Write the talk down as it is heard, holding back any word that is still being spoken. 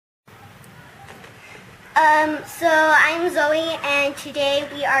So I'm Zoe, and today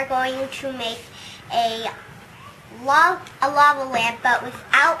we are going to make a lava lamp, but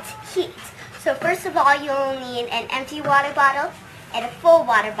without heat. So first of all, you'll need an empty water bottle and a full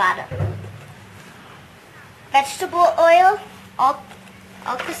water bottle. Vegetable oil,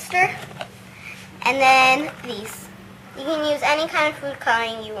 Alka-Seltzer, and then these. You can use any kind of food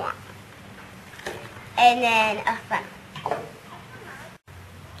coloring you want. And then a funnel.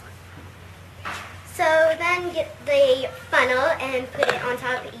 So then get the funnel and put it on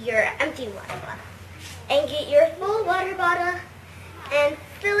top of your empty water bottle. And get your full water bottle and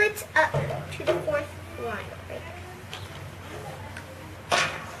fill it up to the fourth line right there.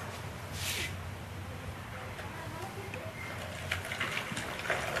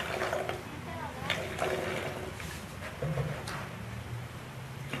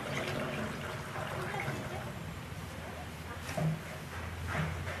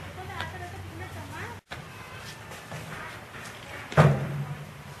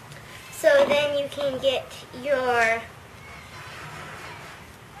 So then you can get your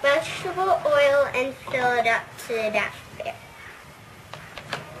vegetable oil and fill it up to that there.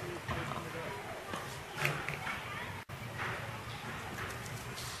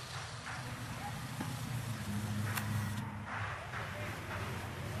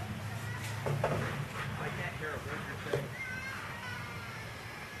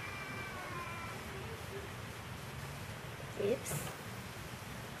 Oops.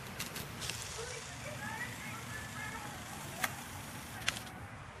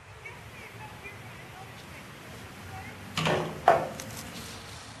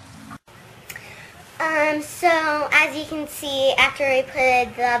 So as you can see, after we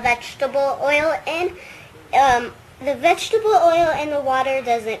put the vegetable oil in, the vegetable oil and the water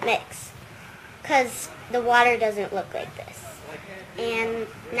doesn't mix because the water doesn't look like this. And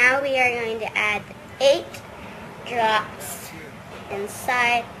now we are going to add 8 drops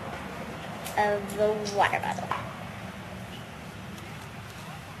inside of the water bottle.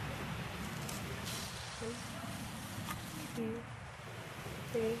 1, 2,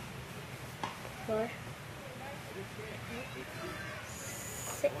 3, 4,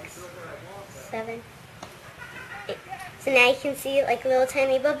 6, 7, 8. So now you can see like little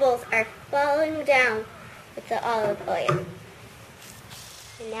tiny bubbles are falling down with the olive oil.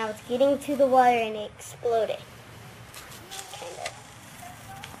 And now it's getting to the water and exploding. Kind of.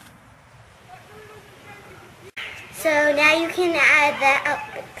 So now you can add that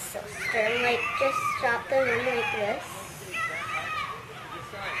Alka-Seltzer and like just drop them in like this.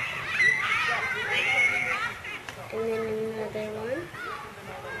 And then another one.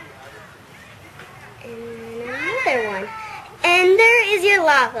 And another one. And there is your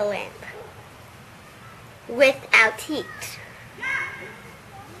lava lamp. Without heat.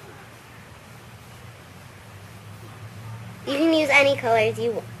 You can use any colors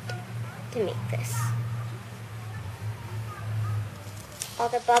you want to make this. All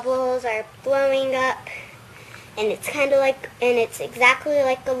the bubbles are blowing up. And it's kind of like, and it's exactly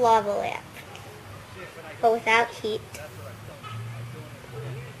like a lava lamp, but without heat.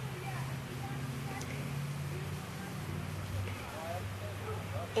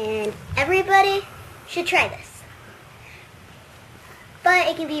 And everybody should try this. But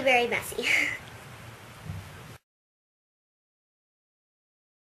it can be very messy.